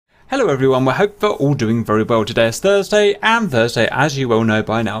Hello everyone, we hope we're all doing very well. Today is Thursday, and Thursday, as you well know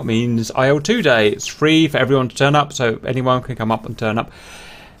by now, means IL-2 day. It's free for everyone to turn up, so anyone can come up and turn up.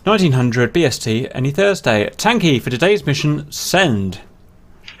 1900 BST, any Thursday. Tanky, for today's mission, send.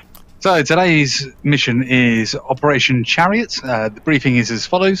 So today's mission is Operation Chariot. The briefing is as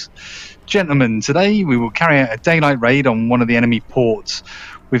follows. Gentlemen, today we will carry out a daylight raid on one of the enemy ports.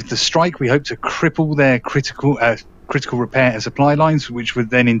 With the strike, we hope to cripple their critical repair and supply lines, which would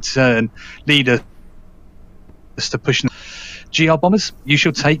then in turn lead us to pushing GR bombers. You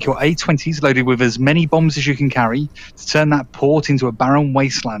shall take your A-20s loaded with as many bombs as you can carry to turn that port into a barren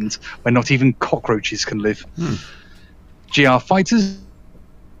wasteland where not even cockroaches can live. GR fighters,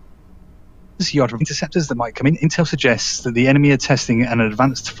 you are interceptors that might come in. Intel suggests that the enemy are testing an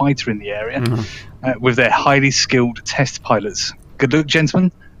advanced fighter in the area with their highly skilled test pilots. Good luck,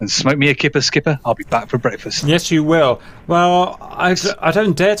 gentlemen, and smoke me a kipper, skipper. I'll be back for breakfast. Yes, you will. Well, I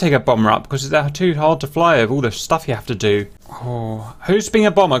don't dare take a bomber up because they're too hard to fly with all the stuff you have to do. Oh, who's being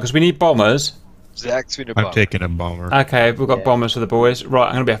a bomber? Because we need bombers. Zach's being a bomber. I'm taking a bomber. Okay, we've got bombers for the boys. Right,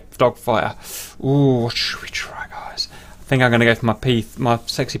 I'm going to be a dogfighter. Ooh, what should we try, guys? I think I'm going to go for my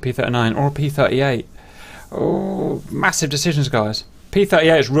sexy P-39 or a P-38. Oh, massive decisions, guys.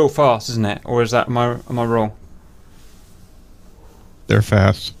 P-38 is real fast, isn't it? Or is that am I wrong? They're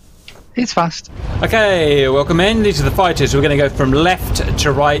fast. It's fast. Okay, welcome in. These are the fighters. We're going to go from left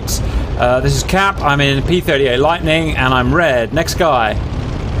to right. This is Cap. I'm in P-38 Lightning, and I'm red. Next guy.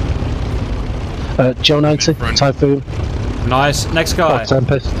 Joe 90, Typhoon. Nice. Next guy.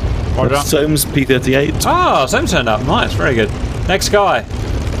 Tempest. Soames P-38. Ah, Soames turned up. Nice, very good. Next guy.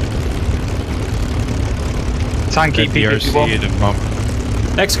 Tanky P-51. and a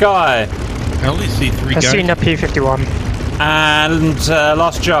bomber. Next guy. I only see three guys. Casino P-51. And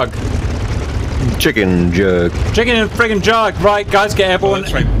last Jug. Chicken Jug. Chicken and friggin' Jug. Right, guys, get Oh, airborne.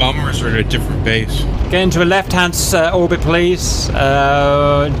 that's right. Bombers are at a different base. Get into a left-hand orbit, please.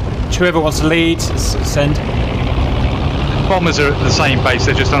 Whoever wants to lead, send. Bombers are at the same base,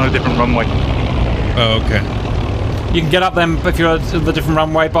 they're just on a different runway. Oh, okay. You can get up them if you're at the different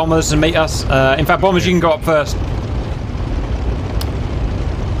runway, bombers, and meet us. In fact, bombers, you can go up first.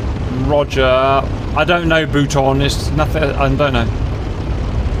 Roger. I don't know, Bouton. It's nothing. I don't know.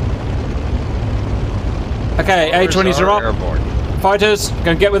 Okay, A-20s are up. Airborne. Fighters,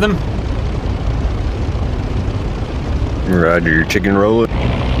 go and get with them. Roger, your chicken roll it.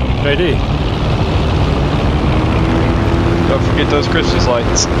 Ready. Don't forget those Christmas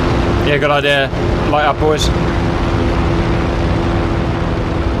lights. Yeah, good idea. Light up, boys.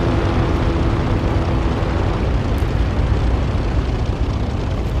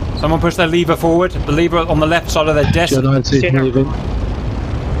 Someone push their lever forward. The lever on the left side of their desk. Joe 90 moving.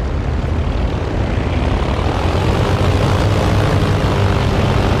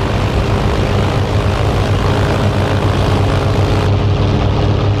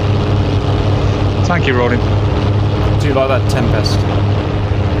 Tanky rolling. Do you like that Tempest?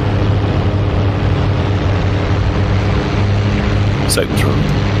 Soames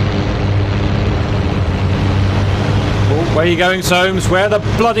rolling. Where are you going, Soames? Where the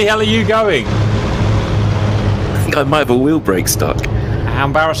bloody hell are you going? I think I might have a wheel brake stuck. How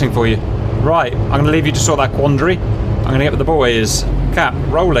embarrassing for you. Right, I'm going to leave you to sort that quandary. I'm going to get with the boys. Cap,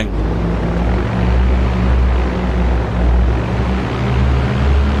 rolling.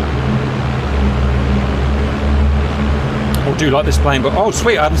 Oh, do like this plane, but oh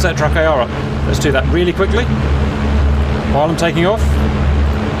sweet, I haven't set track AR up. Let's do that really quickly while I'm taking off.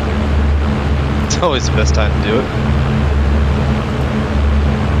 It's always the best time to do it.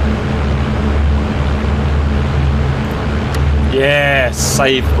 Yeah,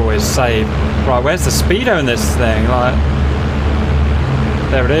 save, boys, save. Right, where's the speedo in this thing? Like,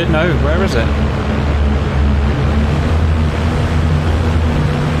 there it is. No, where is it?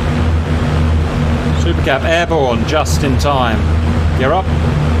 Supercap airborne, just in time. You're up.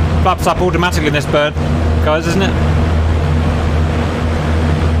 Flaps up automatically in this bird, guys, isn't it?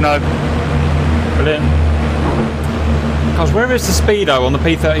 No. Brilliant. Because where is the speedo on the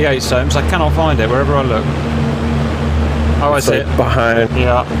P-38, Soames? I cannot find it wherever I look. Oh, I see it. Behind.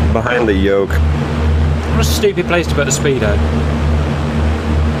 Yeah. Behind the yoke. What a stupid place to put a speedo.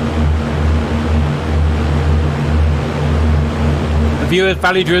 The viewer,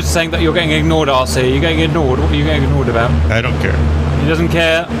 value viewers, saying that you're getting ignored, RC. You're getting ignored. What are you getting ignored about? I don't care. He doesn't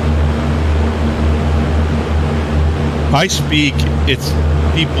care. I speak. It's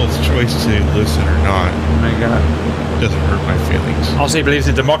people's choice to listen or not. There you go. It doesn't hurt my feelings. RC believes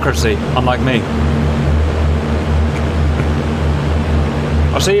in democracy, unlike me.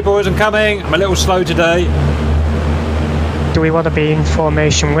 I'll see you boys, I'm coming. I'm a little slow today. do we want to be in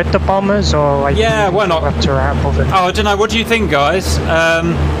formation with the bombers, or like Yeah, why not? left or right above it? Oh, I don't know. What do you think, guys?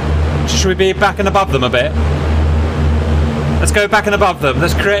 Should we be back and above them a bit? Let's go back and above them.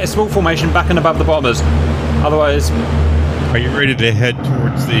 Let's create a small formation back and above the bombers. Otherwise... Are you ready to head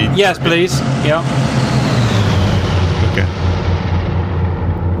towards the... Yes, please. Yeah. Okay.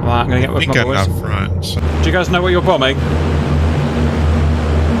 Well, I'm going to get with I think my I'm boys. out front. So. Do you guys know what you're bombing?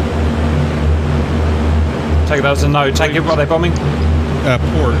 Take that as a no. Take it. What are they bombing?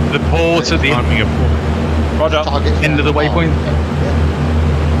 Port. The port at the Bombing a port. Roger. end of the waypoint.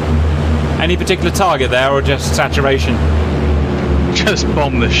 Any particular target there, or just saturation? Just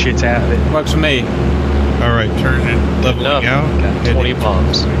bomb the shit out of it. Works for me. All right, turn it leveling out. Got 20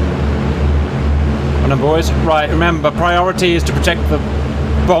 bombs. Well done, boys. Right, remember, priority is to protect the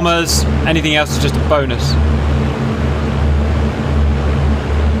bombers. Anything else is just a bonus.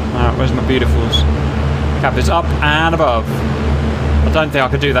 Alright, where's my beautifuls? Cap is up and above. I don't think I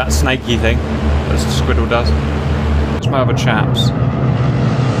could do that snaky thing that Squiddle does. What's my other chaps?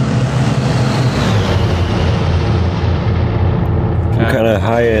 Okay. Kind of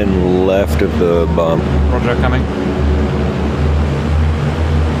high and left of the bomb. Roger, coming.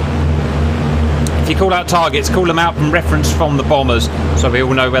 If you call out targets, call them out from reference from the bombers, so we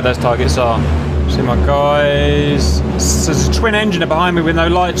all know where those targets are. See my guys. There's a twin engineer behind me with no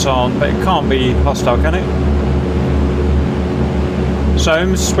lights on, but it can't be hostile, can it?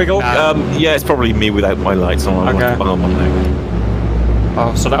 Soames, Swiggle? Yeah, it's probably me without my lights on. I Okay. want the bomb on there.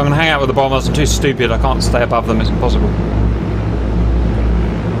 Oh, so I'm going to hang out with the bombers. I'm too stupid. I can't stay above them. It's impossible.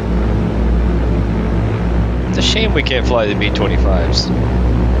 It's a shame we can't fly the B-25s.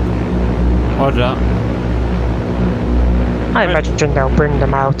 Roger. I imagine they'll bring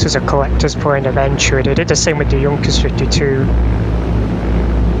them out as a collector's point eventually. They did the same with the Junkers 52.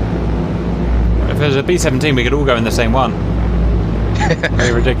 If there's a B-17, we could all go in the same one.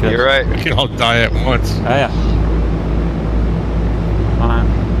 Very ridiculous. You're right. We can all die at once. Oh, yeah. Alright.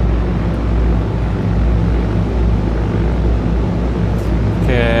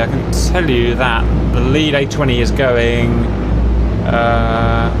 Okay, I can tell you that the lead A20 is going...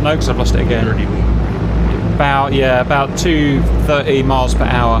 no, because I've lost it again. About 230 miles per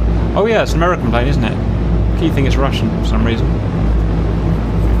hour. Oh yeah, it's an American plane, isn't it? Key thing is Russian for some reason.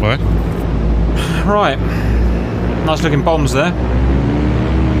 What? Right. Nice looking bombs there.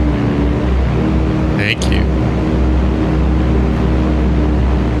 Thank you.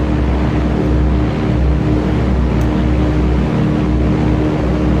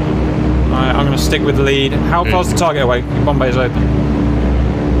 Alright, I'm going to stick with the lead. How far's the target away? Bomb bay's open.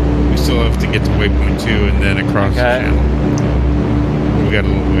 We still have to get to waypoint 2 and then across the Okay. channel. We got a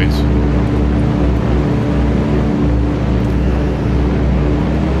little ways.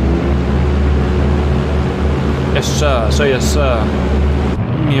 Yes, sir. So, yes, sir.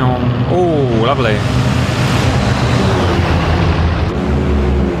 Oh, lovely.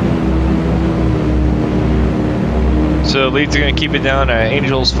 So leads are going to keep it down at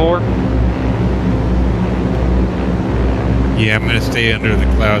Angels 4. Yeah, I'm gonna stay under the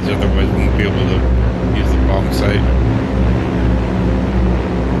clouds, otherwise we won't be able to use the bomb site.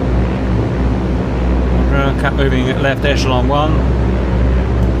 Cap moving at left echelon 1.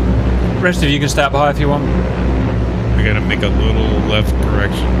 Rest of you can stay up high if you want. We gotta make a little left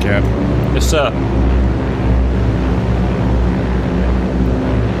correction, Cap. Yes, sir.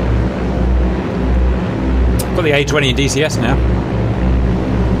 Got the A20 in DCS now.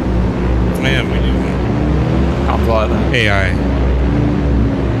 Yeah, we do. Can't fly it though. AI.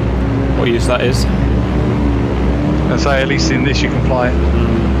 What use that is. I say at least in this you can fly it.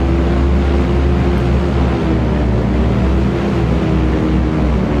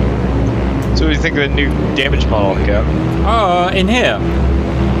 So what do you think of the new damage model, Cap? In here.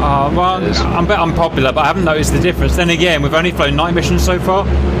 Well, I'm a bit unpopular, but I haven't noticed the difference. Then again, we've only flown 9 missions so far,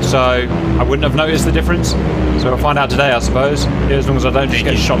 so I wouldn't have noticed the difference. So we'll find out today, I suppose. Yeah, as long as I don't just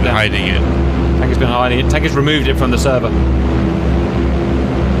get shot down. Hiding it. Tank has been hiding it. Tank has removed it from the server.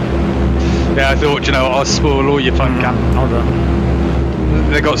 Yeah, I thought, you know, I'll spoil all your fun, Cap. Hold on.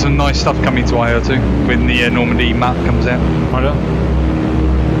 They've got some nice stuff coming to IL-2 when the Normandy map comes out. Hold on.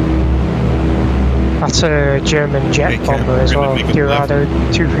 That's a German jet Hey, Cap, bomber as we're gonna well. make a Dorado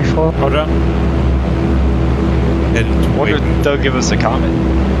 234. Hold on. Headed to I wonder waypoint. if they'll give us a comment.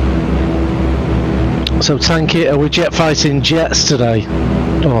 So, Tanky, are we jet fighting jets today?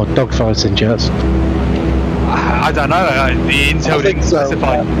 Or dog fighting jets? I don't know, the intel didn't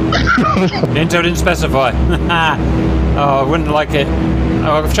specify. The intel didn't specify. Oh, I wouldn't like it.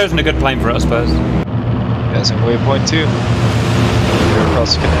 Oh, I've chosen a good plane for it, I suppose. That's in waypoint 2. Go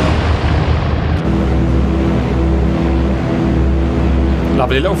across the canal.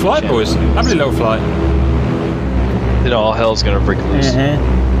 Lovely little flight, boys. Lovely little flight. Then all hell's gonna break loose.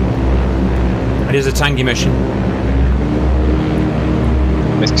 It is a tanky mission.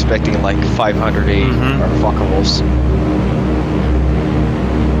 I'm expecting like 580 or Fokker Wolves.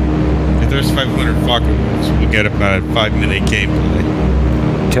 If there's 500 Fokker Wolves, we'll get about a 5-minute gameplay.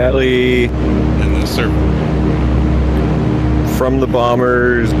 Tally And the server. from the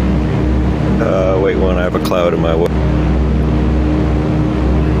bombers. Wait one, I have a cloud in my way.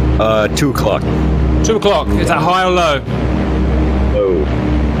 2 o'clock. 2 o'clock. Is that high or low? Oh.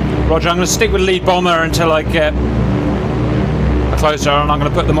 Roger, I'm going to stick with lead bomber until I get closer, and I'm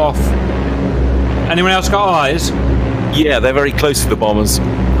going to put them off. Anyone else got eyes? Yeah, they're very close to the bombers.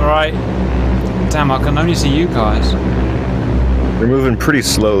 Alright. Damn, I can only see you guys. They're moving pretty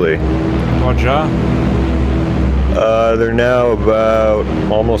slowly. Roger. They're now about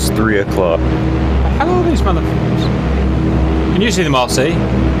almost 3 o'clock. How are these motherfuckers? Can you see them, RC?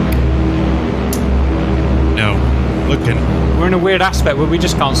 No. Looking. We're in a weird aspect where we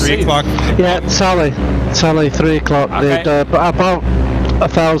just can't 3 see o'clock. Yeah, tally, 3 o'clock. Okay. About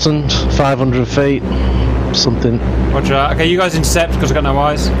 1,500 feet, something. them. Roger. Okay, you guys intercept because I got no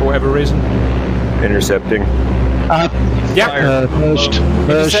eyes for whatever reason. Intercepting. Yep. Merged.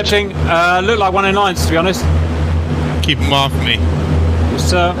 Intercepting. Look like 109s, to be honest. Keep them off me. Yes,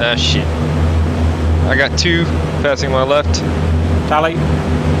 sir. Shit. I got 2 passing my left. Tally.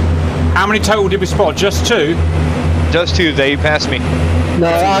 How many total did we spot? Just 2? Just 2, they passed me. No,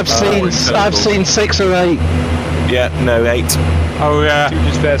 I've seen 6 or 8. Yeah, no, 8. Oh, yeah. 2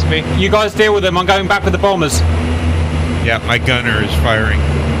 just passed me. You guys deal with them. I'm going back with the bombers. Yeah, my gunner is firing.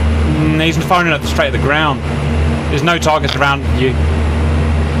 He's firing at straight at the ground. There's no targets around you.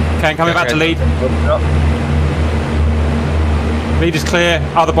 Okay, I'm coming back to lead. Lead is clear.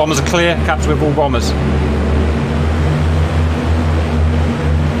 Other bombers are clear. Capture with all bombers.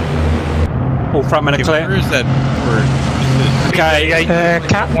 All front men are clear. Where is that bird? Okay.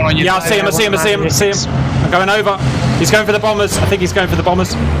 Cap. Yeah, I see him. I'm going over. He's going for the bombers. I think he's going for the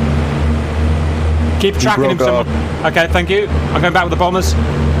bombers. Keep tracking him. broke Okay, thank you. I'm going back with the bombers.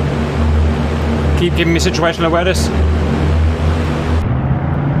 Keep giving me situational awareness.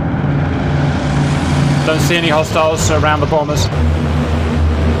 Don't see any hostiles around the bombers.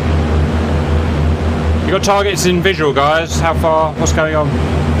 You got targets in visual, guys. How far? What's going on?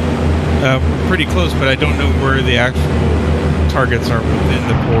 Pretty close, but I don't know where the actual targets are within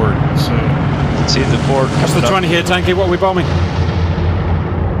the board. So See the board. What's the 20 here, Tanky? What are we bombing?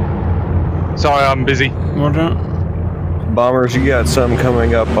 Sorry, I'm busy. Roger. Bombers, you got some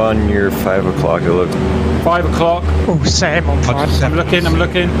coming up on your 5 o'clock, it looks. 5 o'clock. Oh, same on I'll time. just have I'm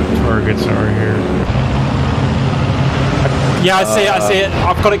looking. targets are here. Yeah, I see it.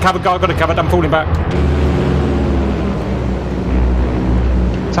 I've got it covered, I'm falling back.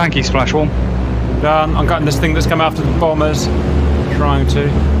 Tanky splash one. Done. I'm cutting this thing that's come after the bombers. Trying to.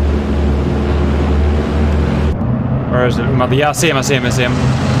 Where is it? Yeah, I see him.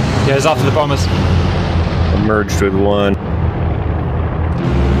 Yeah, he's after the bombers. I merged with one.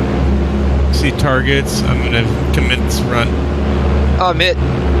 See targets. I'm gonna commence run. I'm hit.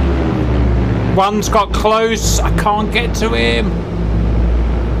 One's got close. I can't get to him.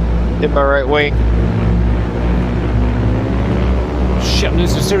 Hit my right wing. Shit,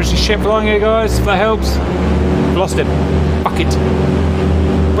 there's some seriously shit flying here, guys. If that helps. I've lost him. Fuck it.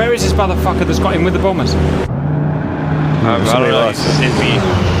 Where is this motherfucker that's got him with the bombers? I don't know. He's just hit me.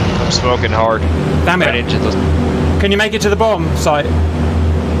 I'm smoking hard. Damn Right it. into the. Can you make it to the bomb site?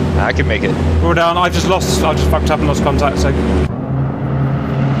 I can make it. Well done. I just fucked up and lost contact, so.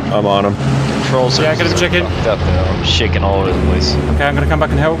 I'm on them. Controls Yeah, get him, chicken. fucked up now. I'm shaking all over the place. Okay, I'm gonna come back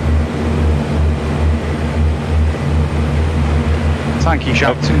and help. Tanky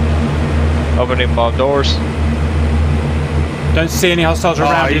shouting. Opening bomb doors. Don't see any hostiles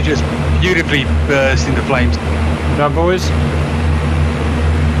around You you. just beautifully burst into flames. Done, boys.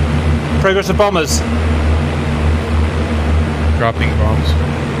 Progress of bombers. Dropping bombs.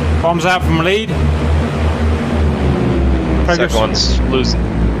 Bombs out from lead. Progress. Second one's losing.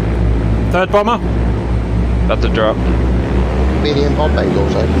 Third bomber. About to drop. Medium bomb bay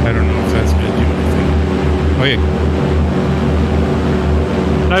also. I don't know if that's gonna do anything. Oh yeah.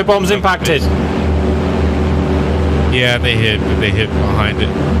 No bombs impacted. Yeah, they hit, but they hit behind it.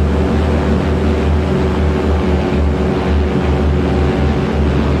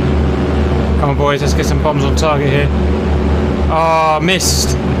 Come on, boys. Let's get some bombs on target here. Ah,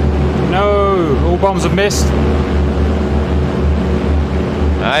 missed. No, all bombs have missed.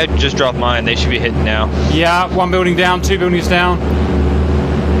 I just dropped mine. They should be hitting now. Yeah, one building down, 2 buildings down.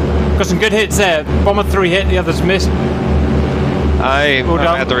 Got some good hits there. Bomber 3 hit, the others missed.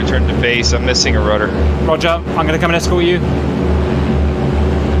 I'm at the return to base. I'm missing a rudder. Roger. I'm going to come and escort you.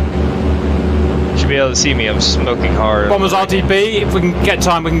 You should be able to see me. I'm smoking hard. Bombers RTB. If we can get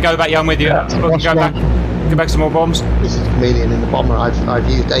time, we can go back. Yeah, I'm with you. Yeah, We can go back. Get back some more bombs. This is Chameleon in the bomber. I've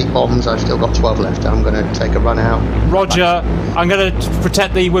used 8 bombs. I've still got 12 left. I'm going to take a run out. Roger. I'm going to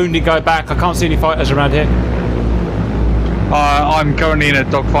protect the wounded guy back. I can't see any fighters around here. I'm currently in a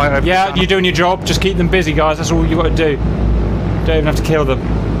dogfight. Yeah, you're doing your job. Just keep them busy, guys. That's all you got to do. Don't even have to kill them.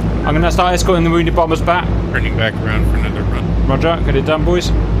 I'm going to start escorting the wounded bombers back. Turning back around for another run. Roger. Get it done,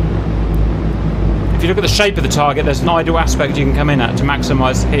 boys. If you look at the shape of the target, there's an ideal aspect you can come in at to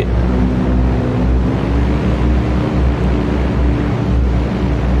maximise hit.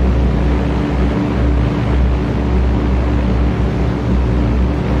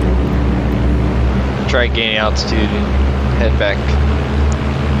 Try gaining altitude and head back.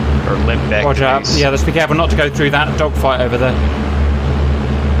 Or limp back. Roger. Yeah, let's be careful not to go through that dogfight over there.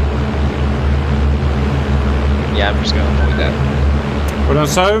 Yeah, I'm just going to avoid that. Well done,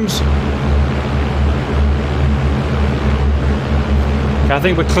 Soames. Okay, I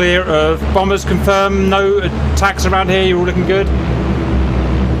think we're clear of bombers. Confirm no attacks around here. You're all looking good.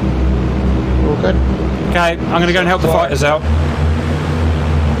 All good. Okay, I'm going to go and help the fighters out.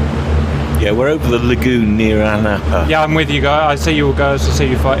 Yeah, we're over the lagoon near Anapa. Yeah, I'm with you guys. I see you all guys. I see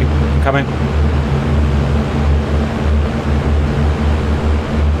you fighting. Coming.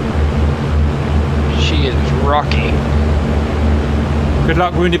 She is rocking. Good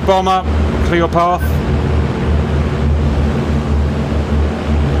luck, wounded bomber. Clear your path.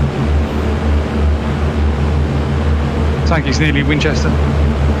 Tanky's nearly Winchester.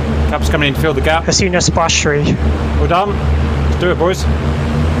 Cap's coming in to fill the gap. I've seen a splash tree. Well done. Let's do it, boys.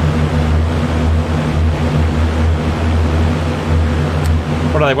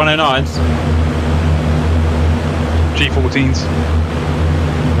 What are they, 109s? G14s.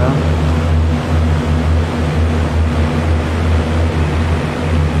 Yeah.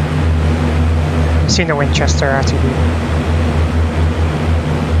 I've seen a Winchester RTB.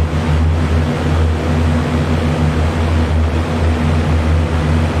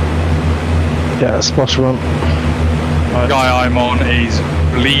 Yeah, splash run. The guy I'm on is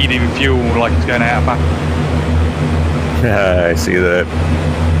bleeding fuel like he's going out of back. Yeah, I see that.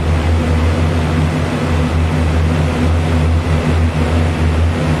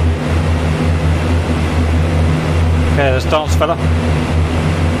 Okay, let's dance, fella. I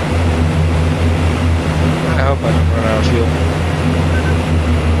hope I don't run out of fuel.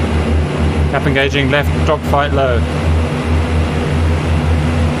 Cap engaging left, dogfight low.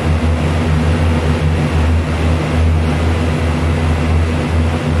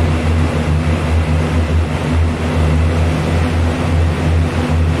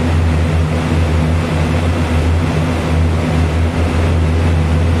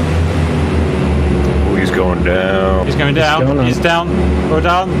 Going down. He's going down. He's down. Well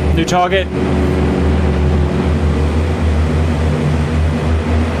done. New target.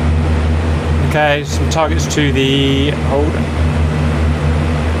 Okay, some targets to the hold.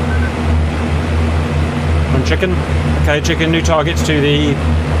 On chicken. Okay, chicken. New targets to the.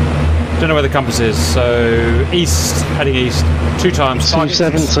 Don't know where the compass is. So east, heading east. 2 times.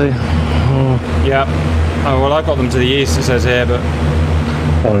 270. Oh. Yeah. Oh well, I got them to the east. It says here, but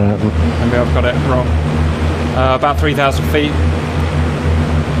Alright. maybe I've got it wrong. About 3,000 feet.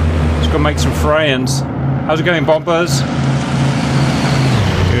 Just gonna make some fray-ins. How's it going, bombers?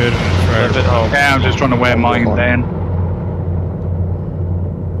 Good. Yeah, I'm just trying to wear mine down.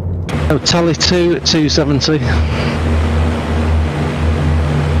 Oh, tally 2 at 270.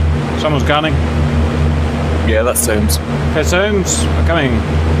 Someone's gunning. Yeah, that sounds. Okay, Soames, we're coming.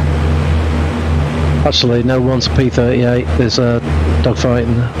 Actually, no one's P38. There's a dogfight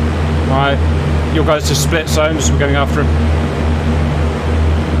in there. Right. Your guys just split, Soames. We're going after him.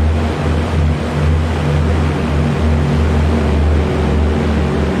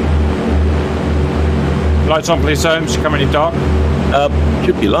 Lights on, please, Soames. You're coming in dark.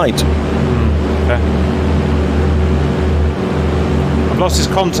 Should be light. Okay. I've lost his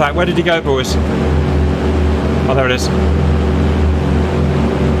contact. Where did he go, boys? Oh, there it is.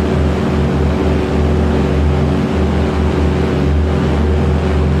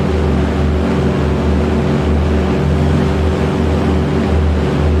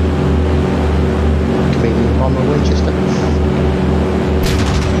 Chameleon bomber Winchester.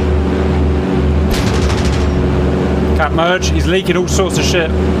 Cap merge. He's leaking all sorts of shit.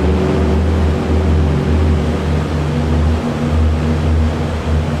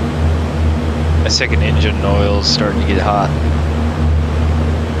 My second engine oil's starting to get hot.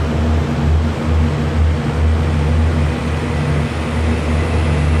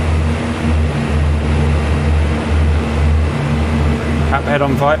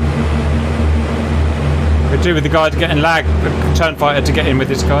 head-on fight. Could do with the guy getting lag, the turn fighter to get in with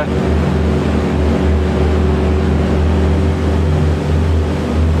this guy.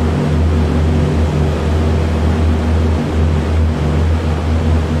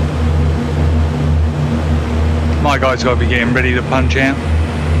 My guy's got to be getting ready to punch out.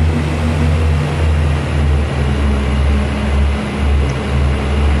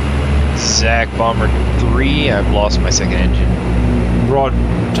 Zach, Bomber 3, I've lost my second engine. Rod,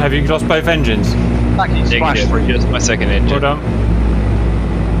 have you lost both engines? Negative, just my second engine. Well done.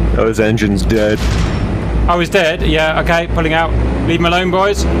 Oh, his engine's dead. Oh, he's dead? Yeah, okay, pulling out. Leave him alone,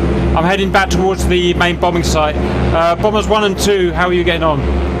 boys. I'm heading back towards the main bombing site. Bombers 1 and 2, how are you getting on?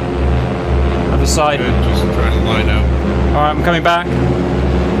 Other side. Good, just trying to line up. Alright, I'm coming back.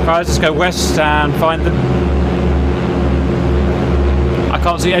 Guys, let's go west and find them. I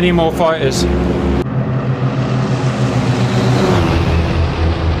can't see any more fighters.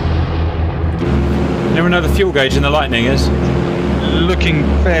 Never know the fuel gauge in the Lightning is. Looking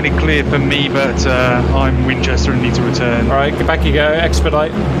fairly clear for me, but I'm Winchester and need to return. Alright, get back you go.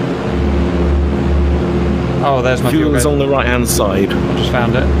 Expedite. Oh, there's my fuel Fuel is gauge. on the right-hand side. I just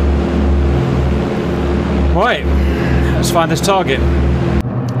found it. Right, let's find this target.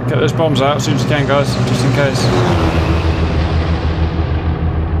 Get those bombs out as soon as you can, guys, just in case.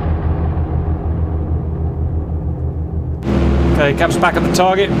 Okay, Cap's back at the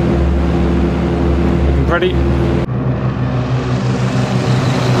target. Looking pretty.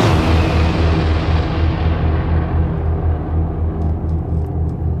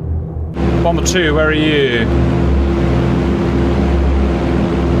 Bomber 2, where are you?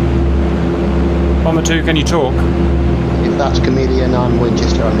 Bomber 2, can you talk? If that's Chameleon, I'm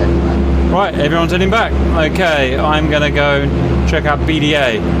Winchester, I'm heading back. Right, everyone's heading back. Okay, I'm gonna go check out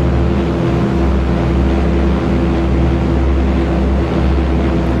BDA.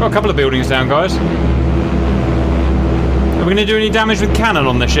 Got a couple of buildings down, guys. Are we gonna do any damage with cannon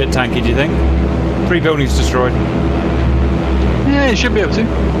on this shit tanky, do you think? 3 buildings destroyed. Yeah, you should be able to.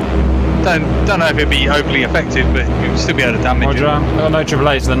 Don't know if it'd be overly effective, but you'll still be able to damage Roger. it. I've got no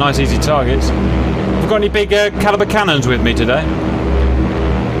AAA, so they're nice, easy targets. Have we got any big caliber cannons with me today?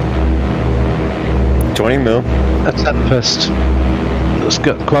 20 mil. A Tempest. That's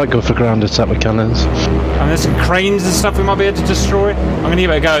quite good for ground attack with cannons. And there's some cranes and stuff we might be able to destroy. I'm gonna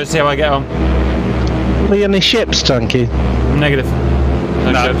give it a go and see how I get on. Are there any ships, Tanky? Negative.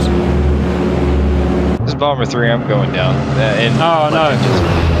 No ships. This is Bomber 3, I'm going down. Oh, no.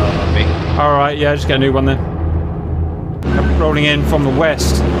 On me. Alright, yeah, just get a new one then. Rolling in from the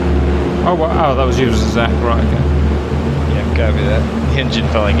west. Oh, wow. Oh, that was you, Zach. Right, okay. Yeah, copy that. Engine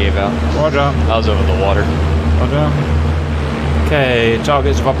finally gave out. Roger. I was over the water. Roger. Okay,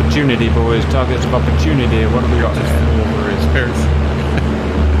 targets of opportunity, boys. Targets of opportunity. What have we got here? Over his pairs.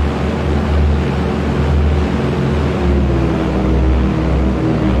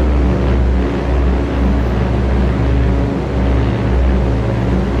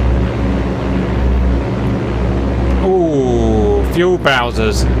 Ooh, fuel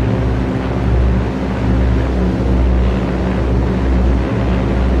browsers.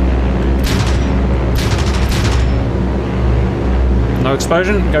 No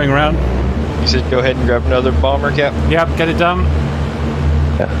explosion, going around. You said go ahead and grab another bomber, Cap? Yep, get it done.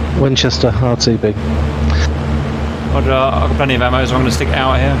 Yeah. Winchester, RTB. Roger, I've got plenty of ammo, so I'm going to stick it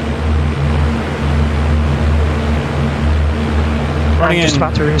out here. Running I'm just in.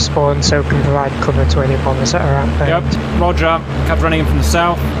 about to respawn so we can provide cover to any bombers that are outbound. Yep, Roger. Cap's running in from the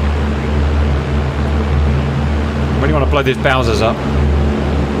south. Really want to blow these Bowsers up.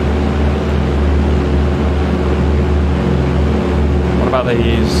 What about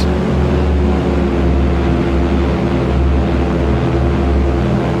these?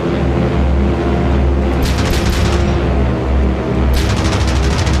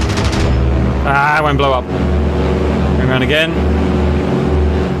 Ah, it won't blow up. Going around again.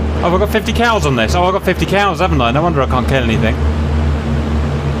 Oh, I've got 50 cows on this. Oh, I've got 50 cows, haven't I? No wonder I can't kill anything.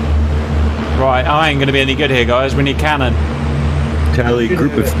 Right, I ain't going to be any good here, guys. We need cannon. Tally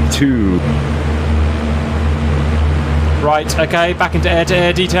group of 2. Right, okay, back into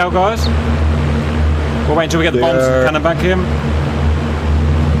air-to-air detail, guys. We'll wait until we get the bombs and cannon back here.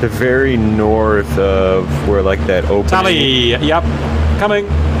 The very north of where like that opening. Tally, yep, coming.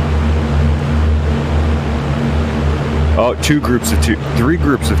 Oh, 2 groups of 2. 3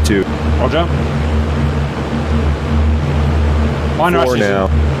 groups of 2. Roger. Mine are 4 actually. now.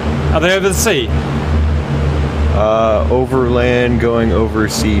 Are they over the sea? Overland going over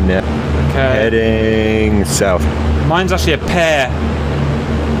sea now. Okay. Heading south. Mine's actually a pair.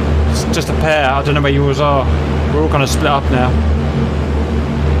 It's just a pair. I don't know where yours are. We're all kind of split up now.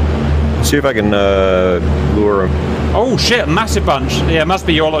 See if I can lure him. Oh shit, massive bunch. Yeah, it must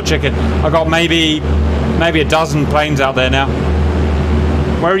be your lot, chicken. I got maybe a dozen planes out there now.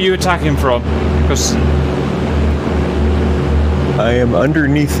 Where are you attacking from? Because I am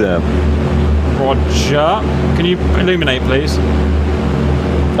underneath them. Roger. Can you illuminate, please?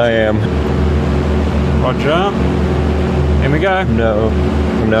 I am. Roger. Here we go. No,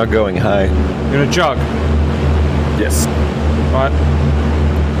 I'm now going high. You're gonna jog. Yes. Right.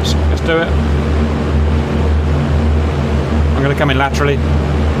 Let's do it. I'm gonna come in laterally.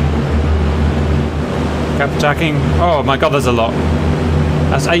 Cap attacking. Oh my god, there's a lot.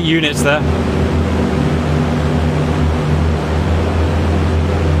 That's 8 units there.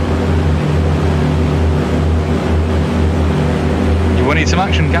 You wanted some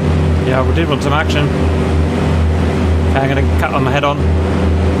action, Cap? Yeah, we did want some action. Okay, I'm gonna cut on my head on.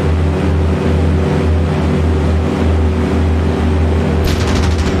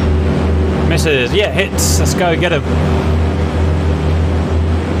 Misses. Yeah, hits. Let's go get him.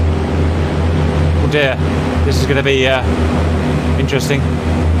 Oh dear. This is gonna be interesting.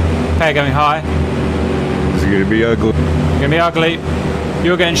 Okay, going high. This is gonna be ugly. Gonna be ugly.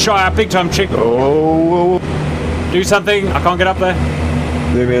 You're getting shot at big time, chick. Oh, Do something. I can't get up there.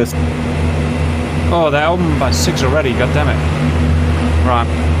 they missed. Oh, they're on by 6 already. God damn it. Right.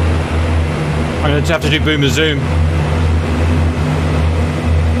 I'm gonna have to do boomer zoom.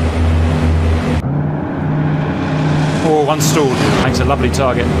 Oh, one stalled. Makes a lovely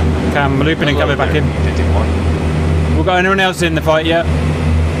target. Okay, I'm looping and coming back in. We've got anyone else in the fight yet?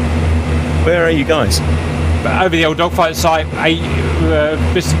 Where are you guys? Over the old dogfight site. 8.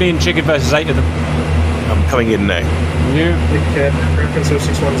 This is me and chicken versus 8 of them. I'm coming in now. You? Reference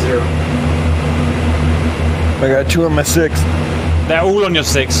 0610. I got 2 on my 6. They're all on your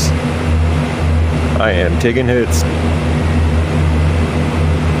 6. I am taking hits.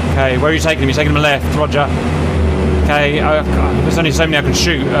 Okay, where are you taking them? You're taking them left. Roger. Okay, there's only so many I can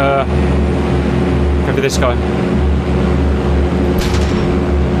shoot. Go for this guy.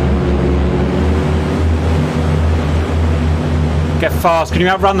 Get fast. Can you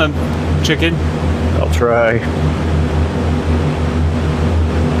outrun them, chicken? I'll try.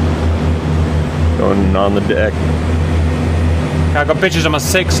 Going on the deck. Okay, I've got bitches on my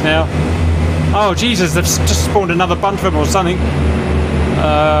 6 now. Oh, Jesus, they've just spawned another bunch of them or something.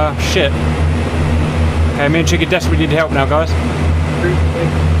 Shit. Okay, me and Chicken desperately need help now, guys.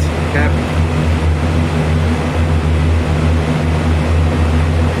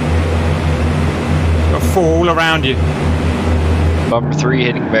 Got 4 all around you. Bomber 3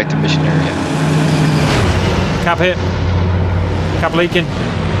 heading back to mission area. Cap hit. Cap leaking.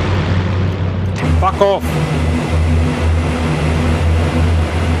 Fuck off.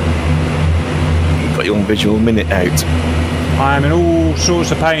 You've got your visual minute out. I am in all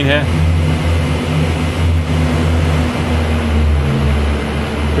sorts of pain here.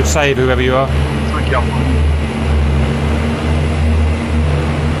 Good save, whoever you are. Thank you.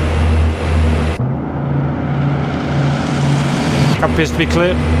 Cap appears to be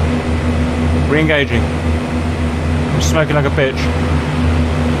clear. Re-engaging. I'm smoking like a bitch.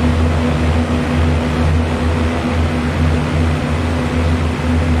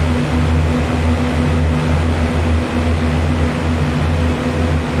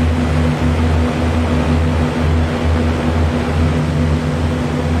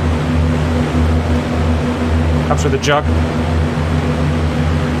 Caps with the jug.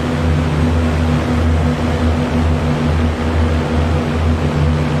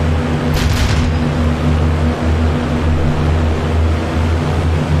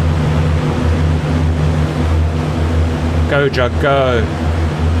 Go, Jug, go.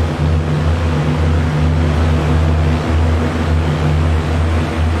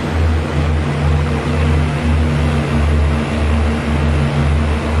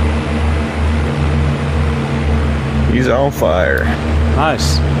 He's on fire.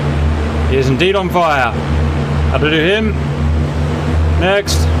 Nice. He is indeed on fire. How to do him?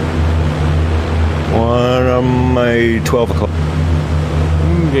 Next. One on my 12 o'clock.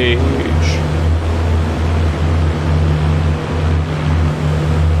 Engage.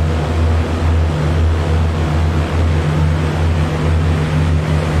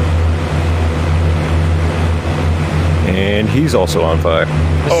 And he's also on fire.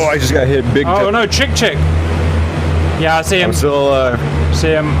 Oh, I just got hit big time. Oh no, chick. Yeah, I see him. I'm still alive. See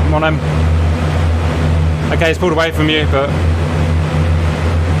him. I'm on him. Okay, he's pulled away from you, but...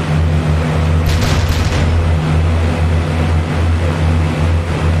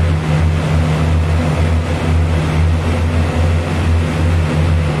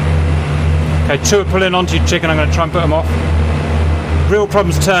 Okay, 2 are pulling onto you, chicken. I'm going to try and put them off. real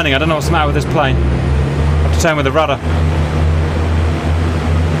problems turning. I don't know what's the matter with this plane. I have to turn with the rudder.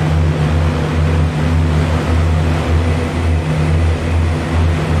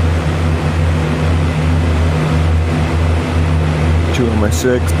 Two on my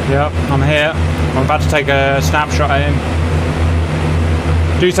 6. Yep, I'm here. I'm about to take a snapshot at him.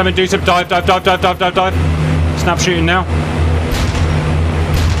 Do something, dive. Snap shooting now.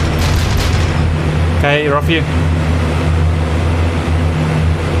 Okay, you're off you.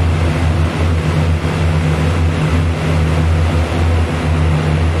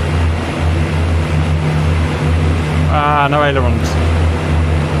 Ah, no ailerons.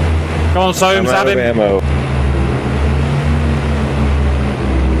 Go on, Soames, I'm out have of him. ammo.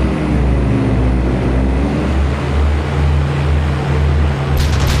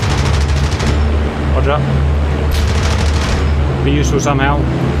 Roger. Be useful somehow.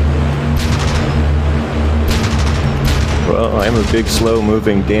 Well, I'm a big,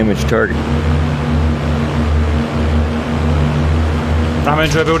 slow-moving, damaged target. Ram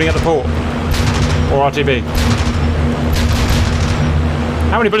into a building at the port. Or RTB.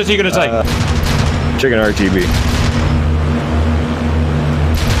 How many bullets are you going to take? Chicken RTB.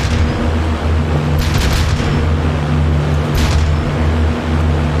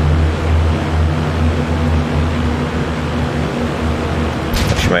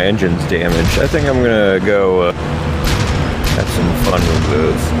 Actually, my engine's damaged. I think I'm gonna go have some fun with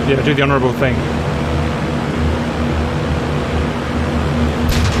those. Yeah, do the honourable thing.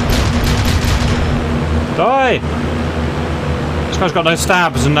 Die! This guy's got no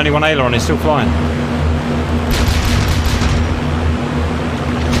stabs and only one aileron, he's still flying.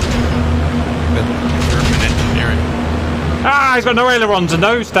 German engineering. Ah, he's got no ailerons and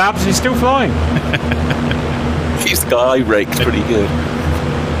no stabs and he's still flying. He's got eye rakes pretty good.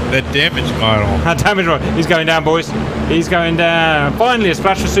 That damage model. Damage roll. He's going down, boys. He's going down. Finally, a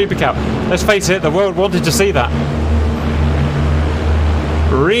splash for Super Cap. Let's face it, the world wanted to see that.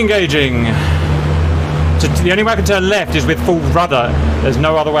 Re-engaging. So the only way I can turn left is with full rudder. There's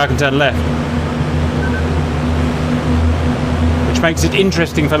no other way I can turn left. Which makes it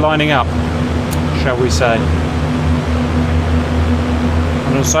interesting for lining up, shall we say.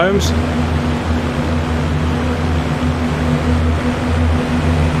 On Soames.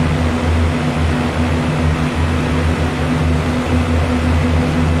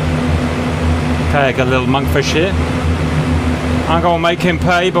 Okay, got a little monkfish here. I'm gonna make him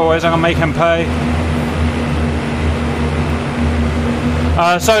pay, boys. I'm gonna make him pay.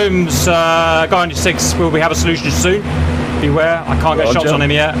 Soames, go on your 6. Will we have a solution soon? Beware, I can't get shots on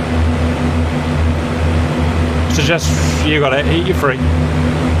him yet. Suggest you got it. You're free.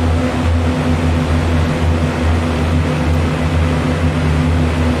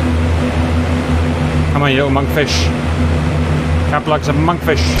 Come on, you little monkfish. Cap like some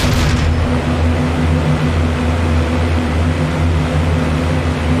monkfish.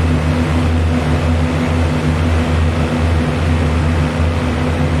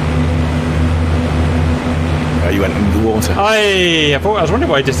 You went into the water. I was wondering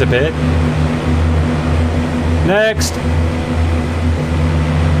why he disappeared. Next.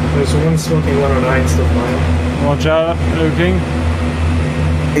 There's one smoking 109 still flying. Roger, looking.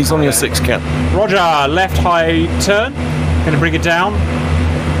 He's on your 6 cap. Roger, left high turn. Gonna bring it down.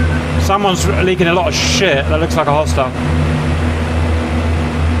 Someone's leaking a lot of shit. That looks like a hostile.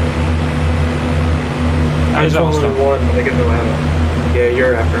 That is a hostile. One, they get no ammo. Yeah,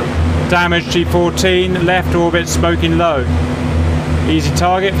 you're after him. Damage G14, left orbit smoking low. Easy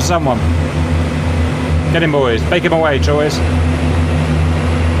target for someone. Get him, boys. Make him away, choice.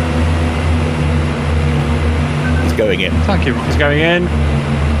 He's going in. Thank you. He's going in.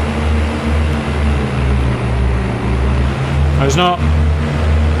 No, he's not.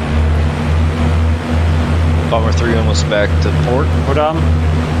 Bomber 3 almost back to port. Hold on.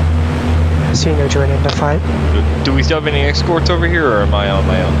 Casino joining the fight. Do we still have any escorts over here, or am I on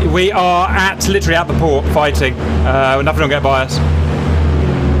my own? We are literally at the port fighting. Nothing will get by us.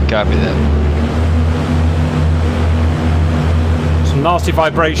 Copy that. Some nasty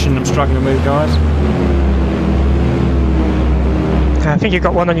vibration I'm struggling with, guys. I think you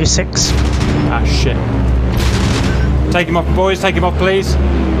got one on your 6. Ah, shit. Take him off, boys. Take him off, please.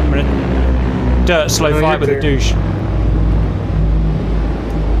 I'm in a dirt slow flight with a douche.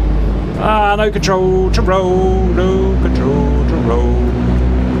 Ah, no control to roll, no control to roll.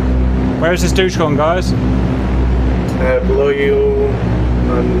 Where is this douche gone, guys? Below you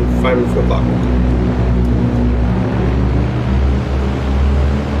on 5 foot block.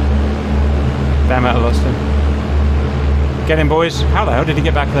 Damn it, I lost him. Get him, boys. How the hell did he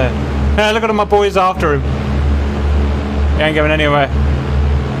get back there? Look at all my boys after him. He ain't going anywhere.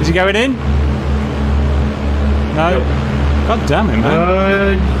 Is he going in? No. God damn it,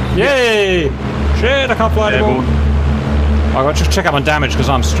 man. Yay! Shit, I can't fly anymore. I got to just check out my damage because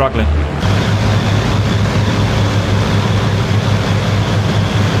I'm struggling.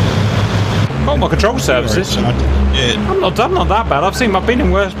 Oh, my control services. I'm not that bad. I've been in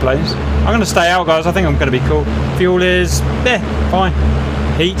worse places. I'm going to stay out, guys. I think I'm going to be cool. Fuel is fine.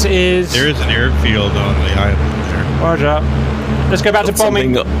 Heat is. There is an airfield on the island there. Roger. Let's go back to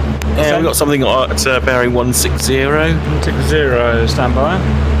bombing. Yeah, we got something at bearing 160. 160, stand by.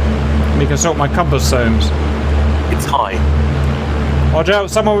 Let me consult my compass zones. It's high. Roger,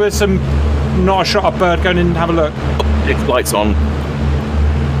 someone with some not a shot up bird going in and have a look. Its lights on.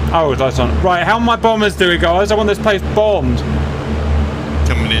 Oh, it's lights on. Right, how are my bombers doing, guys? I want this place bombed.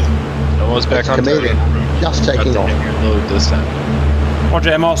 Coming in. Almost back on target. Just taking off. Load this time.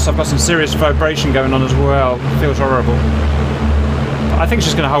 Roger, Emos, I've got some serious vibration going on as well. Feels horrible. I think it's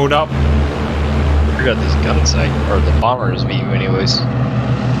just going to hold up. We got this gun sight, or the bomber's view anyways.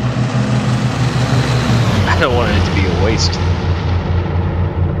 I don't want it to be a waste.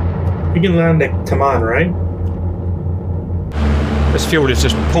 We can land at Taman, right? This fuel is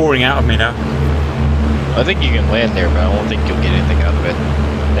just pouring out of me now. I think you can land there, but I don't think you'll get anything out of it.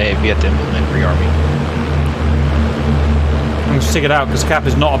 Maybe at the implement rearming. I'm going to stick it out because Cap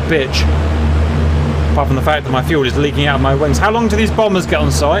is not a bitch. Apart from the fact that my fuel is leaking out of my wings. How long do these bombers get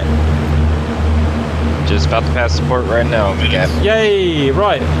on site? Just about to pass the port right now, Cap. Yay!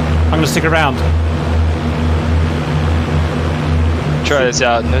 Right. I'm going to stick around. Try this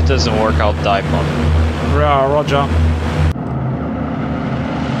out, and if it doesn't work, I'll dive bomb. Roger.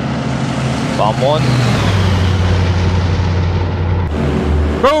 Bomb one.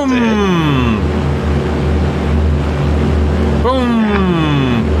 Boom! Boom!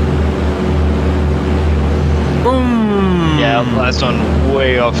 Boom! Yeah, last one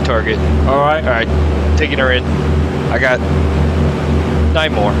way off target. Alright. Alright, taking her in. I got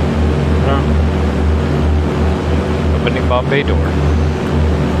 9 more. Opening bomb bay door.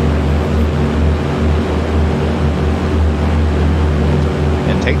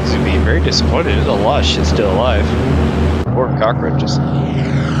 And Tank's gonna be very disappointed. There's a lot of shit still alive. Or cockroaches.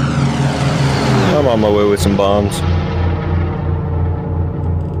 I'm on my way with some bombs.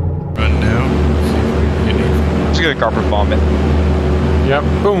 Run now. I'm just gonna carpet bomb it. Yep.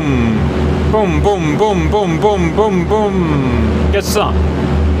 Boom. Boom, boom, boom, boom, boom, boom, boom. Get some.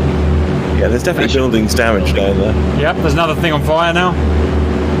 Yeah, there's definitely buildings damaged down there. Yep, there's another thing on fire now.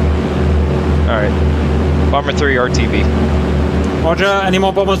 Alright. Bomber 3 RTV. Roger, any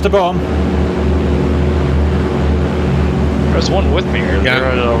more bombers to bomb? There's one with me here. Yeah. I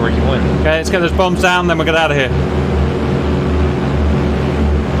don't know where he went. Okay, let's get those bombs down, then we'll get out of here.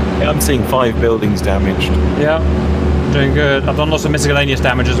 Yeah, I'm seeing 5 buildings damaged. Yeah, doing good. I've done lots of miscellaneous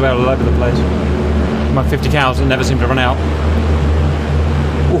damage as well all over the place. My 50 cows that never seem to run out.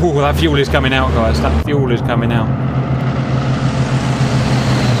 Ooh, that fuel is coming out, guys. That fuel is coming out.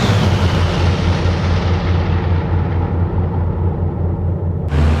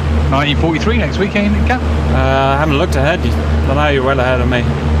 $19.43 next weekend, Cap. I haven't looked ahead. I know you're well ahead of me.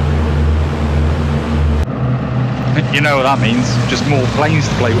 You know what that means. Just more planes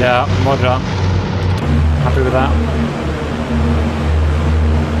to play with. Yeah, Roger. Happy with that.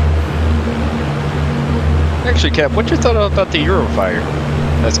 Actually, Cap, what's your thought about the Eurofire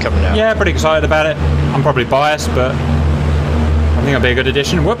that's coming out? Yeah, pretty excited about it. I'm probably biased, but I think it'll be a good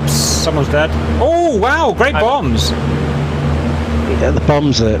addition. Whoops, someone's dead. Oh, wow, great bombs. Yeah, the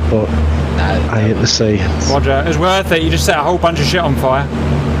bomb's it, but I hate to see. Roger, it was worth it. You just set a whole bunch of shit on fire.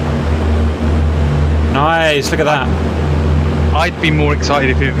 Nice, look at that. I'd be more excited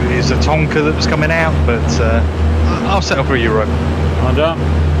if it was a Tonka that was coming out, but I'll settle for a Euro. Roger,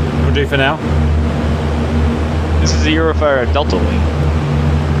 we'll do for now. This is the Eurofire Delta Wing.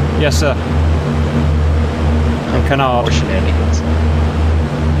 Yes, sir. And canard. More shenanigans.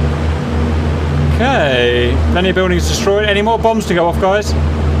 Okay, plenty of buildings destroyed. Any more bombs to go off, guys?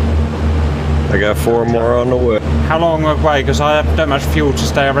 I got 4 more on the way. How long away? Because I don't have much fuel to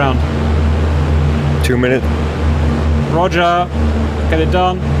stay around. 2 minutes. Roger, get it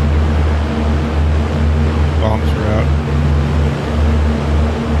done. Bombs are out.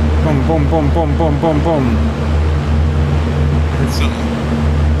 Boom, boom, boom, boom, boom, boom, boom. It's a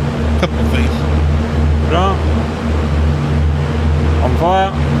couple of things. Roger. On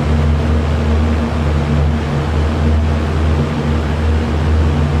fire.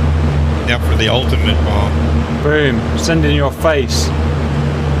 Now for the ultimate bomb. Boom, send in your face.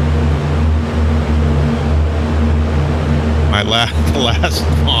 My last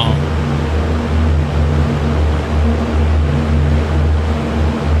bomb.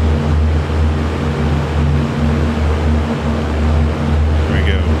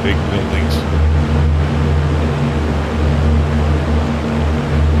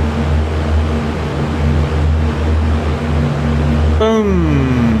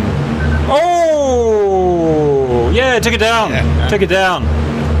 took it down. Yeah. Took it down.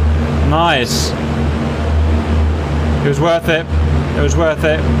 Nice. It was worth it. It was worth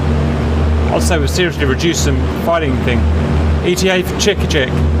it. Also, we seriously reduced some fighting thing. ETA for Chick.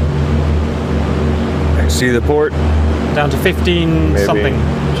 I see the port. Down to 15 Maybe. something.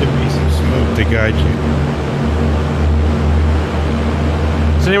 Should be some smoke to guide you.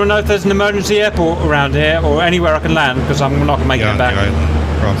 Does anyone know if there's an emergency airport around here or anywhere I can land? Because I'm not going to make Yeah, it back. the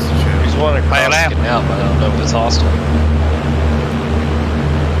island, across the channel. There's one across Bail out. the canal, but I don't know if it's hostile.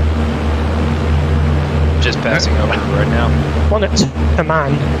 Just passing over right now. One at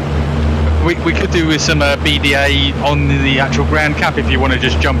command. We could do with some BDA on the actual ground cap if you want to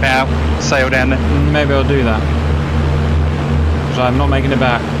just jump out, sail down there. Maybe I'll do that. Because I'm not making it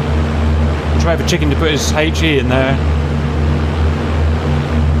back. Try for Chicken to put his HE in there.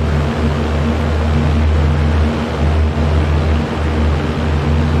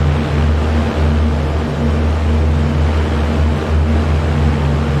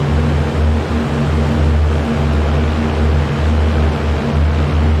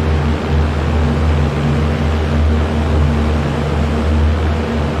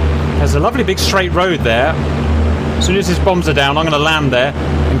 There's a lovely big straight road there. As soon as his bombs are down, I'm going to land there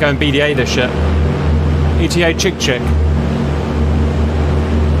and go and BDA this shit. ETA Chick.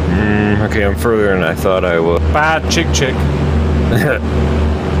 Okay, I'm further than I thought I was. Bad Chick.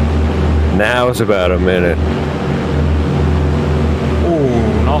 Now it's about a minute.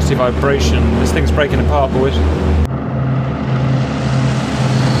 Ooh, nasty vibration. This thing's breaking apart, boys.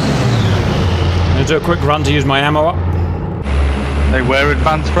 I'm going to do a quick run to use my ammo up. They were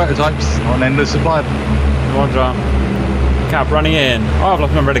advanced prototypes, not an endless supply of them. Roger. Cap running in. Oh, I've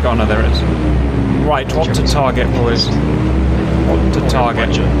lost my ready gun. No, there it is. Right, what to target, boys? What to target?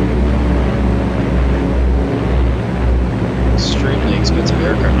 Extremely expensive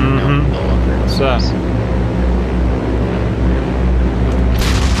aircraft. No longer. Sir.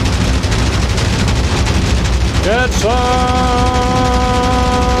 Good, sir!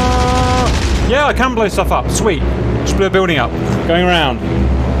 Yeah, I can blow stuff up. Sweet. Just blew a building up. Going around.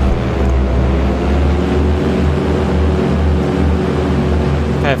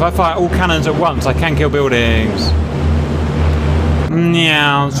 Okay, if I fire all cannons at once, I can kill buildings.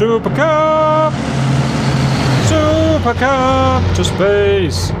 Meow. Super Cup! Super Cup to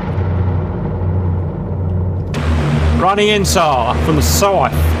space! Running in, sir, from the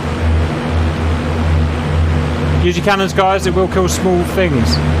south. Use your cannons, guys. It will kill small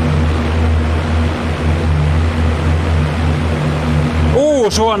things. Oh,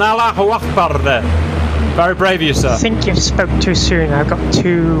 so an Allahu Akbar there. Very brave of you, sir. I think you spoke too soon. I've got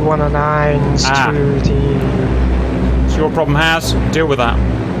 2 109s to the... It's your problem, Has. Deal with that.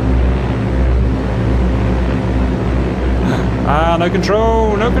 No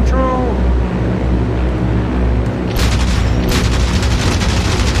control. No control.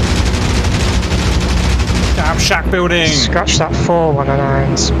 Damn shack building. Scratch that 4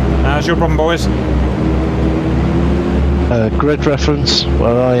 109s. It's your problem, boys. Grid reference,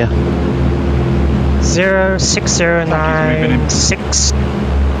 where are you? 06096.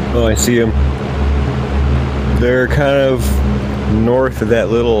 Oh, I see them. They're kind of north of that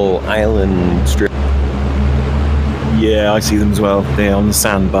little island strip. Yeah, I see them as well. They're on the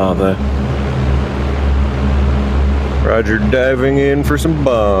sandbar there. Roger, diving in for some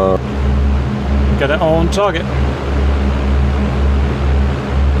bomb. Get it on target.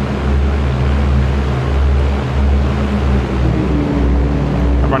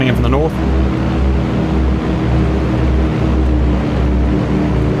 I'm running in from the north.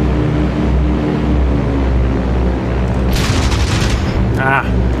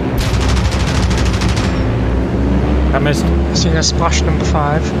 I missed. Seen a splash number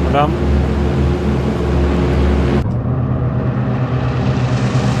 5. Well done.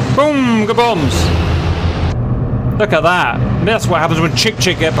 Boom! Good bombs! Look at that. That's what happens when Chick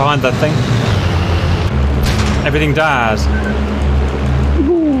get behind that thing. Everything dies.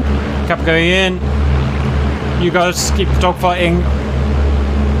 Cap going in. You guys keep dogfighting.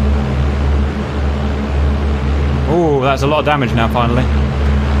 Oh, that's a lot of damage now, finally.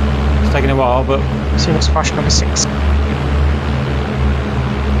 It's taking a while, but... Seen a splash number 6.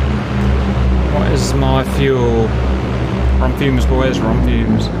 What is my fuel? We're on fumes, boys. We're on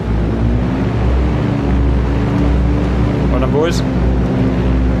fumes. Well done, boys.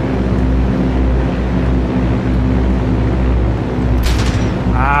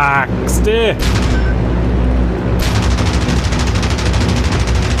 Steer!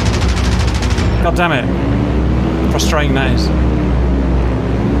 God damn it. Frustrating that is.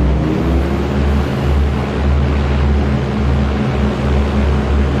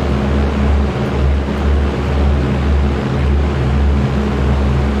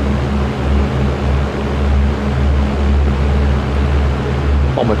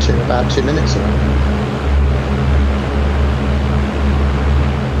 bomber to about 2 minutes ago.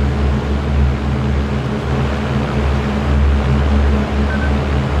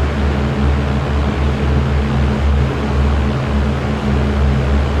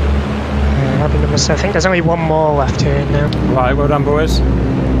 I think there's only one more left here now. Right, well done, boys.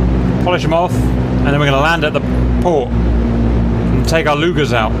 Polish them off, and then we're going to land at the port and take our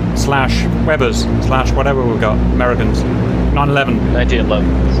Lugers out, slash Webbers, slash whatever we've got. Americans. 9/11. 1911.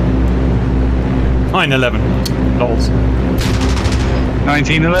 9/11. Lols.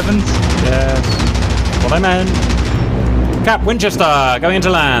 1911. Yes. What I meant. Cap Winchester, going into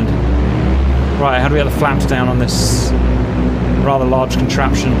land. Right, how do we get the flaps down on this rather large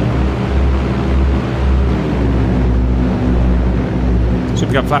contraption? So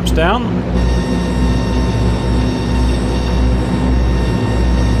we got flaps down.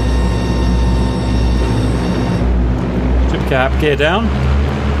 Tip cap, gear down.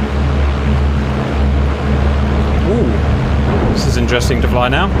 Ooh, this is interesting to fly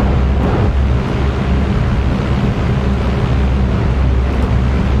now.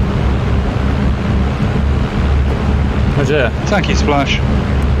 Oh dear. Thank you, Splash.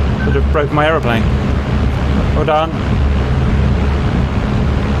 Could have broken my aeroplane. Well done.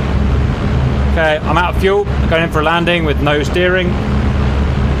 Okay, I'm out of fuel. Going in for a landing with no steering.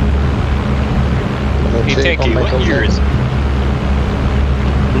 Hey, Tanky, what year is it?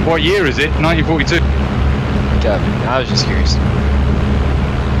 What year is it? 1942. God, I was just curious.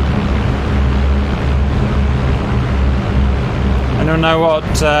 Anyone know what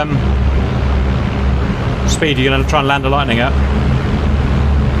speed you're going to try and land a Lightning at?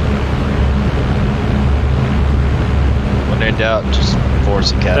 When in doubt, just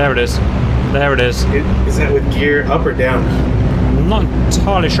force a cat. There it is. There it is. Is that with gear up or down? I'm not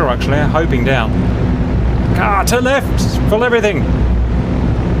entirely sure actually. I'm hoping down. Ah, to left! Full everything!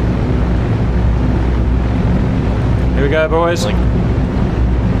 Here we go, boys.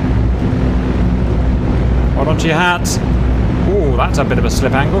 Hold on to your hats. Ooh, that's a bit of a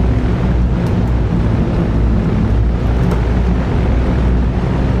slip angle.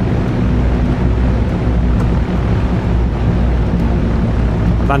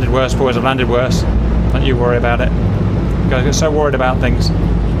 I've landed worse, boys. I've landed worse. Don't you worry about it. You guys get so worried about things.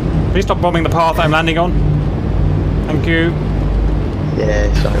 Please stop bombing the path I'm landing on. Thank you.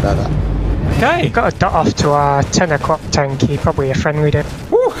 Yeah, sorry about that. We've Okay. got a dot off to our 10 o'clock tanky, probably a friendly day.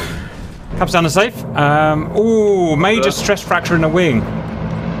 Woo. Caps down and safe. Ooh, major stress fracture in the wing.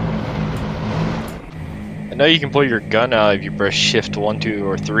 I know you can pull your gun out if you press shift 1, 2,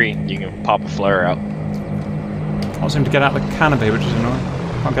 or 3. You can pop a flare out. Can't seem to get out the canopy, which is annoying.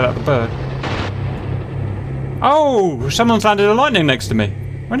 Can't get out the bird. Oh, someone's landed a Lightning next to me.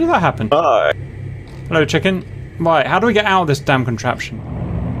 When did that happen? Hi. Hello, chicken. Right, how do we get out of this damn contraption?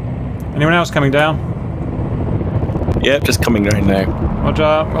 Anyone else coming down? Yep, just coming right now.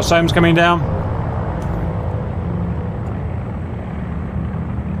 Roger. Soames coming down.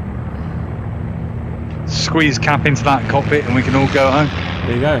 Squeeze Cap into that cockpit and we can all go home.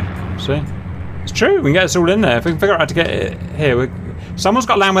 There you go. See? It's true, we can get us all in there. If we can figure out how to get it here. Someone's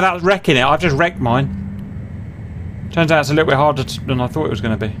got to land without wrecking it. I've just wrecked mine. Turns out it's a little bit harder than I thought it was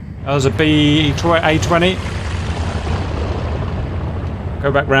going to be. That was a A20.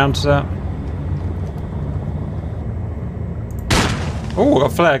 Go back round to that. Oh,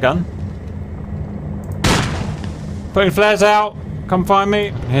 got a flare gun. Putting flares out. Come find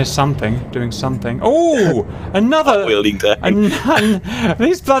me. Here's something. Doing something. Oh, another. Wielding tank.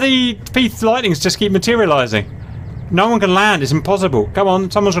 These bloody Peace Lightnings just keep materialising. No one can land. It's impossible. Come on.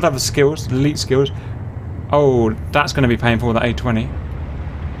 Someone should have the skills. The elite skills. Oh, that's going to be painful, that A20.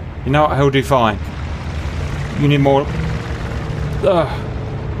 You know what? He'll do fine. You need more. Ugh.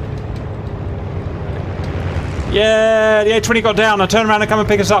 Yeah, the A20 got down. Now turn around and come and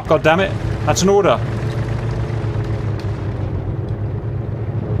pick us up, goddammit. That's an order.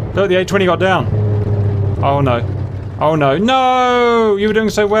 Look, the A20 got down. Oh no. Oh no. No! You were doing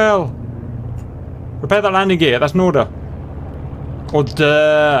so well. Repair that landing gear. That's an order.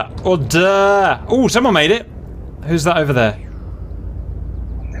 Order. Order. Oh, someone made it. Who's that over there?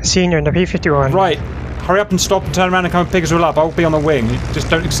 Senior in the P-51. Right. Hurry up and stop and turn around and come and pick us all up. I'll be on the wing. Just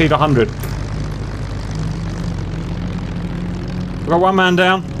don't exceed 100. We've got one man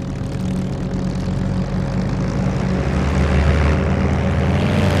down.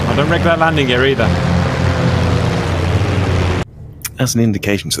 I don't wreck that landing gear either. As an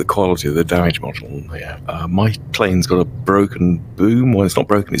indication to the quality of the damage model, yeah, my plane's got a broken boom. Well, it's not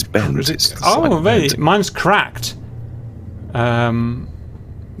broken, it's bent. Oh, wait, mine's cracked. Yeah,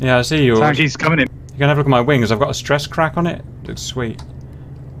 I see yours. Tanky's coming in. You can have a look at my wings. I've got a stress crack on it. It's sweet.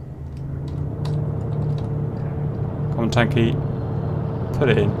 tanky. Put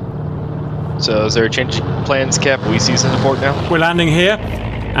it in. So is there a change in plans, Cap? We see some support now? We're landing here,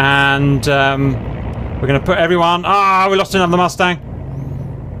 and we're going to put everyone... Ah, we lost another Mustang.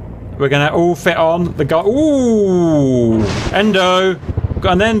 We're going to all fit on the guy... Ooh! Endo!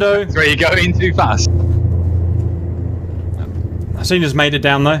 Got an endo. Where you going too fast? Cena's made it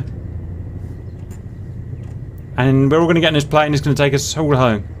down, though. And we're all going to get in his plane. He's going to take us all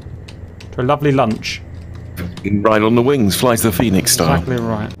home. To a lovely lunch. Right on the wings, flies the Phoenix style. Exactly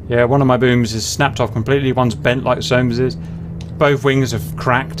right. Yeah, one of my booms is snapped off completely. One's bent like Soames is. Both wings have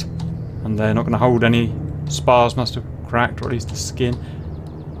cracked. And they're not going to hold any. Spars must have cracked, or at least the skin.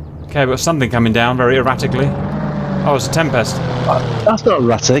 Okay, we've got something coming down very erratically. Oh, it's a Tempest. That's not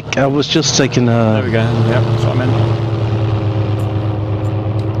erratic. I was just taking a... There we go. Yep, that's what I meant.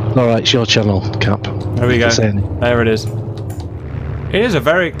 Alright, it's your channel, Cap. There we go. There it is. It is a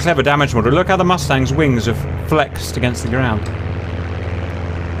very clever damage model. Look how the Mustang's wings have flexed against the ground.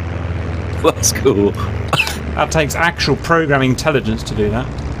 That's cool. That takes actual programming intelligence to do that.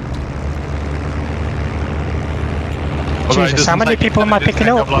 Jesus, how many people am I picking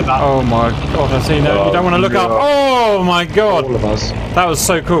up? Like that. Oh my god, I see no. You don't want to look up. Oh my god. All of us. That was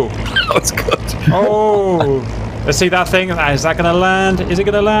so cool. That's good. Oh. Let's see that thing. Is that going to land? Is it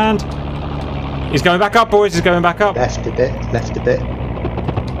going to land? He's going back up, boys. He's going back up. Left a bit, left a bit.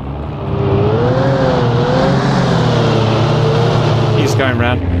 He's going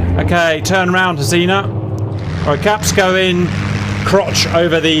round. Okay, turn round, Hasina. Alright, Cap's going crotch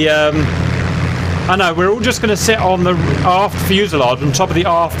over the... I know, we're all just going to sit on the aft fuselage, on top of the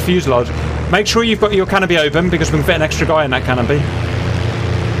aft fuselage. Make sure you've got your canopy open, because we can fit an extra guy in that canopy.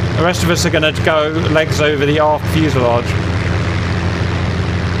 The rest of us are going to go legs over the aft fuselage.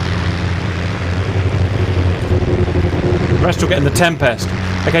 The rest will get in the Tempest.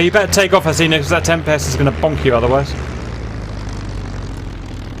 Okay, you better take off, Hasina, because that Tempest is going to bonk you otherwise.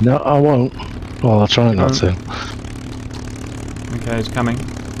 No, I won't. Well, I'll try not to. Okay, it's coming.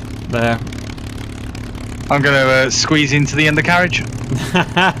 There. I'm going to squeeze into the undercarriage.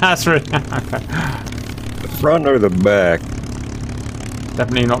 That's really... Okay. The front or the back?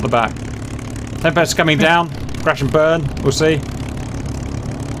 Definitely not the back. Tempest's coming down. Crash and burn. We'll see.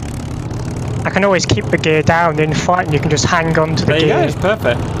 I can always keep the gear down in flight and you can just hang on to the There you gear. go, it's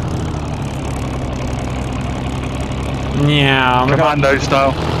perfect. Yeah, Commando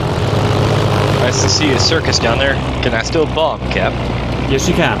style. Nice to see a circus down there. Can I still bomb, Cap? Yes,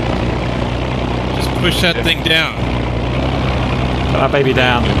 you can. Just push that thing down. Put that baby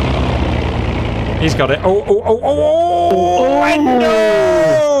down. He's got it. Oh, oh, oh, oh, oh!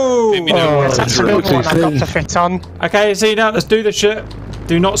 No! Maybe no. That's another one I've got to fit on. Okay, see now, let's do this shit.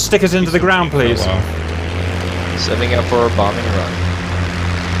 Do not stick us into the ground, please. Setting up for a bombing run.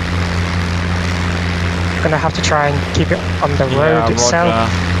 Gonna have to try and keep it on the road itself.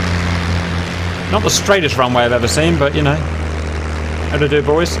 Not the straightest runway I've ever seen, but you know. How to do,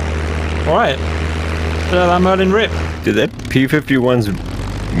 boys? Alright. That Merlin rip. Did that P-51's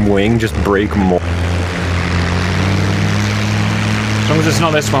wing just break more? As long as it's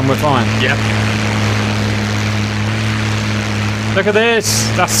not this one, we're fine. Yep. Look at this.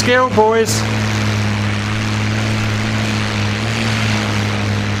 That's skill, boys.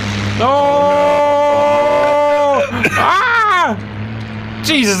 Oh! Ah!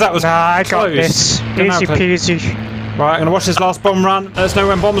 Jesus, that was Nah, I got close. this. Don't know Easy how close. peasy. Right, I'm going to watch this last bomb run. Let us know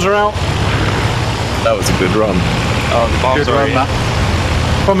when bombs are out. That was a good run. Oh, the bombs Good are run, in. that.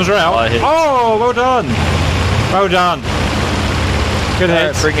 Bombs are out. Hits. Oh, well done. Well done. Good Alright,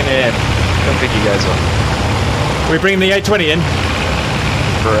 hits. bringing it in. Come pick you guys up. We bring the A20 in.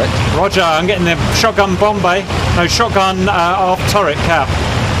 Correct. Roger, I'm getting the shotgun bomb bay. No, shotgun aft turret cap.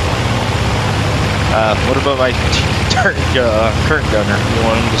 What about my current gunner? You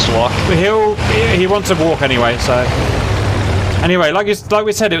want him to just walk? He wants to walk anyway, so... Anyway, like we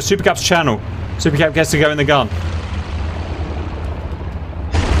said, it was Supercap's channel. Supercap gets to go in the gun. Copy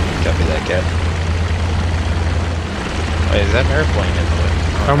that, Cap. Wait, is that an airplane in the way?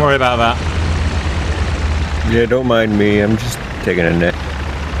 Don't worry about that. Yeah, don't mind me. I'm just taking a nap.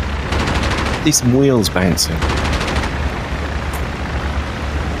 These some wheels bouncing.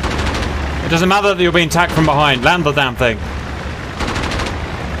 It doesn't matter that you're being attacked from behind. Land the damn thing.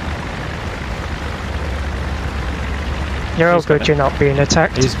 You're all good, you're not being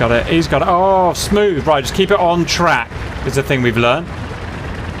attacked. He's got it. He's got it. Oh, smooth. Right, just keep it on track. Is the thing we've learned.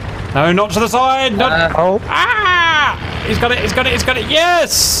 No, not to the side. Not. Oh, Ah! He's got it. He's got it. He's got it.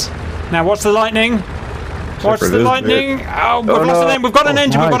 Yes. Now watch the lightning. Watch for the this lightning. bit. Oh, we've lost an engine. We've got an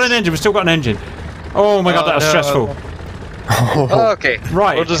engine. We've got an engine. We've still got an engine. Oh my god, that was stressful. Okay.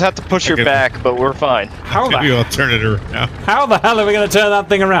 Right. We'll just have to push her back, but we're fine. How Maybe the I'll turn it around. How the hell are we going to turn that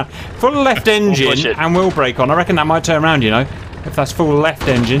thing around? Full left engine push it. and wheel brake on. I reckon that might turn around, you know, if that's full left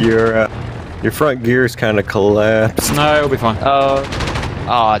engine. Your front gears kind of collapsed. No, it'll be fine.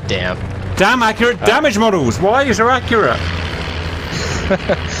 Aw, damn. Damn accurate damage models. Why are you so accurate?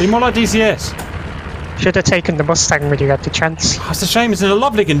 Be more like DCS. Should have taken the Mustang when you had the chance. Oh, it's a shame. It's in a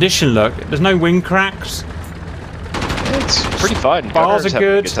lovely condition. Look, there's no wing cracks. It's pretty fun. Bars Gunners are have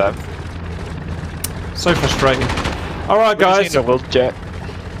a good. time. So frustrating. All right, guys. Jack.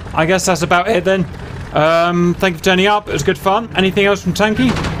 I guess that's about it then. Thank you for turning up. It was good fun. Anything else from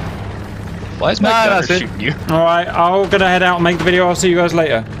Tanky? Why is my gunner shooting you? All right, I'm gonna head out and make the video. I'll see you guys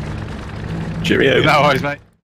later. Cheerio. No worries, mate.